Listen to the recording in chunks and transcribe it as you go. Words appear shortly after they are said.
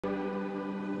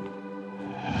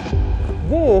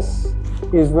this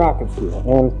is rocket fuel,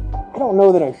 and I don't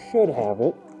know that I should have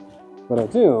it, but I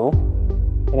do.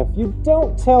 And if you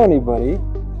don't tell anybody,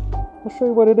 I'll show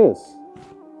you what it is.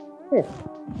 Here.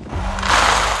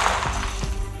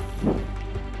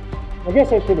 I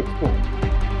guess I should explain.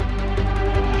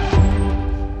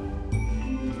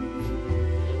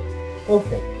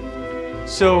 Okay.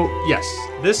 So, yes,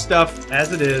 this stuff,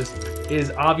 as it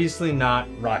is obviously not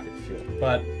rocket fuel.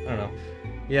 But, I don't know,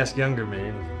 you ask younger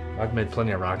me, I've made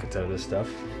plenty of rockets out of this stuff.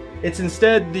 It's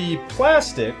instead the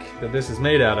plastic that this is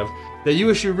made out of that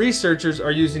USU researchers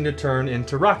are using to turn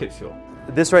into rocket fuel.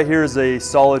 This right here is a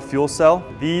solid fuel cell.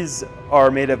 These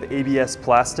are made of ABS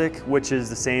plastic, which is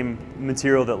the same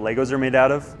material that Legos are made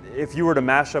out of. If you were to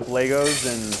mash up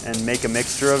Legos and make a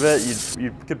mixture of it,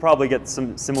 you could probably get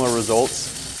some similar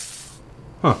results.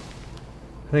 Huh.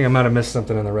 I think I might have missed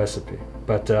something in the recipe.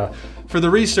 But for the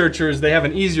researchers, they have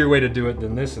an easier way to do it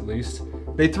than this, at least.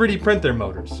 They 3D print their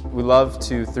motors. We love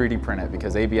to 3D print it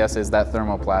because ABS is that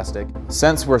thermoplastic.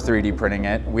 Since we're 3D printing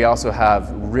it, we also have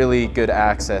really good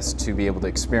access to be able to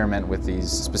experiment with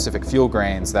these specific fuel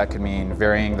grains. That could mean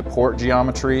varying the port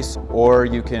geometries, or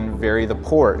you can vary the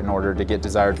port in order to get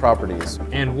desired properties.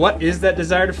 And what is that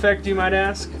desired effect, you might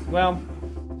ask? Well,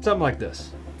 something like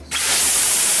this.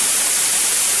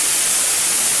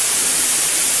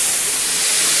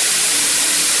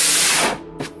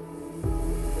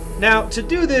 Now, to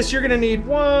do this, you're gonna need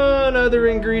one other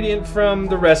ingredient from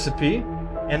the recipe,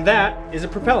 and that is a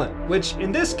propellant, which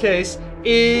in this case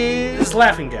is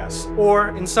laughing gas, or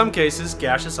in some cases,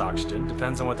 gaseous oxygen,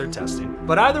 depends on what they're testing.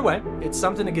 But either way, it's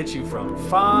something to get you from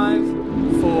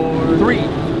 5, 4... 3,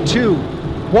 2,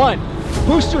 1.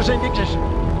 Boosters in ignition,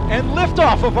 and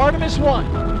liftoff of Artemis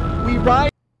 1. We ride...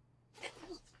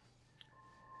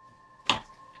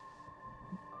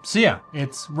 So yeah,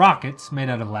 it's rockets made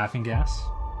out of laughing gas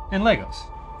and Legos.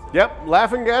 Yep,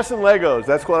 laughing gas and Legos,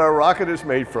 that's what our rocket is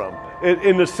made from.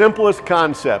 In the simplest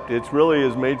concept, it really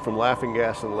is made from laughing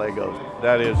gas and Legos.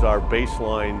 That is our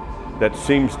baseline. That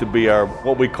seems to be our,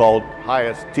 what we call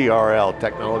highest TRL,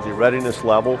 technology readiness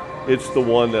level. It's the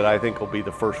one that I think will be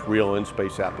the first real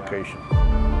in-space application.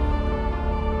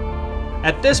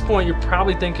 At this point, you're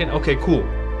probably thinking, okay, cool.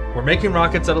 We're making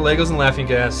rockets out of Legos and laughing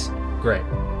gas. Great.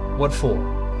 What for?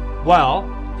 Well,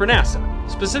 for NASA.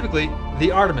 Specifically, the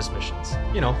Artemis missions.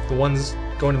 You know, the ones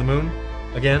going to the moon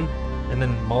again, and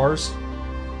then Mars.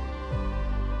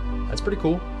 That's pretty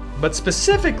cool. But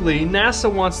specifically,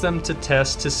 NASA wants them to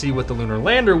test to see what the lunar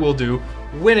lander will do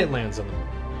when it lands on the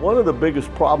moon. One of the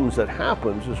biggest problems that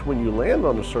happens is when you land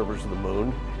on the surface of the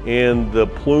moon and the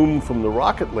plume from the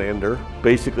rocket lander,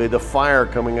 basically the fire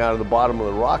coming out of the bottom of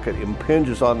the rocket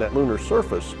impinges on that lunar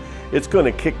surface, it's going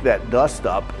to kick that dust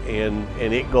up and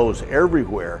it goes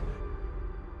everywhere.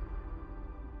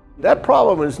 That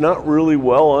problem is not really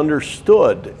well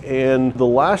understood, and the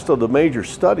last of the major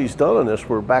studies done on this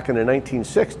were back in the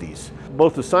 1960s.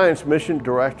 Both the Science Mission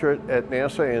Directorate at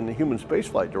NASA and the Human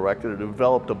Spaceflight Directorate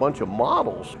developed a bunch of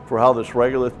models for how this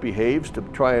regolith behaves to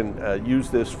try and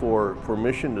use this for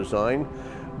mission design,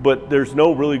 but there's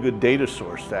no really good data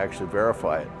source to actually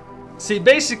verify it. See,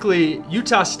 basically,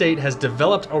 Utah State has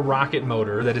developed a rocket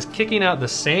motor that is kicking out the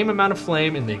same amount of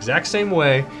flame in the exact same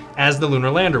way as the lunar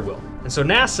lander will. And so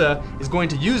NASA is going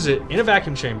to use it in a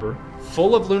vacuum chamber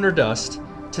full of lunar dust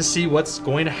to see what's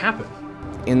going to happen.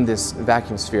 In this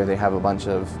vacuum sphere, they have a bunch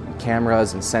of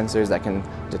cameras and sensors that can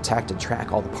detect and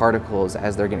track all the particles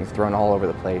as they're getting thrown all over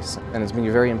the place. And it's going to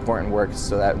be very important work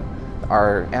so that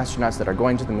our astronauts that are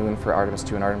going to the moon for Artemis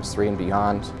 2 and Artemis 3 and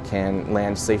beyond can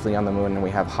land safely on the moon, and we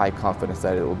have high confidence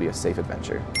that it will be a safe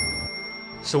adventure.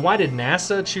 So why did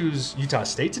NASA choose Utah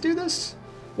State to do this?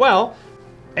 Well,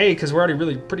 A, because we're already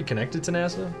really pretty connected to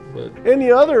NASA, but... And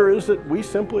the other is that we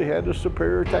simply had a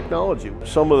superior technology.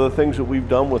 Some of the things that we've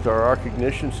done with our arc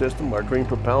ignition system, our green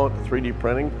propellant, the 3D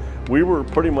printing, we were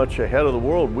pretty much ahead of the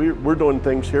world. We're doing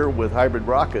things here with hybrid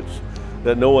rockets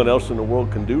that no one else in the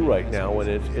world can do right now, and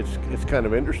it's kind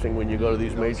of interesting when you go to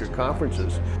these major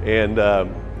conferences, and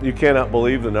you cannot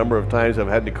believe the number of times I've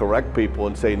had to correct people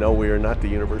and say, no, we are not the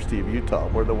University of Utah,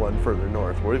 we're the one further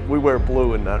north. We wear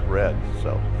blue and not red,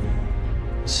 so.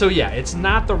 So yeah, it's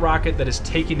not the rocket that is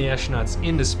taking the astronauts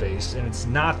into space, and it's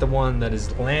not the one that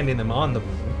is landing them on the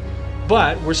moon,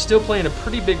 but we're still playing a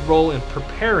pretty big role in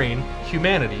preparing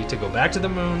humanity to go back to the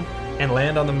moon and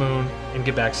land on the moon and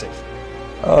get back safely.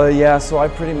 Yeah, so I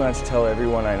pretty much tell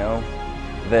everyone I know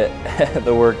that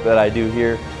the work that I do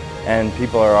here, and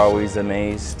people are always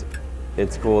amazed.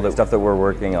 It's cool that stuff that we're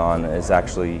working on is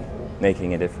actually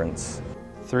making a difference.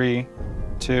 3,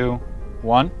 2,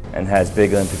 1. And has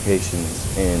big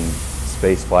implications in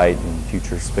space flight and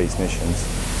future space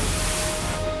missions.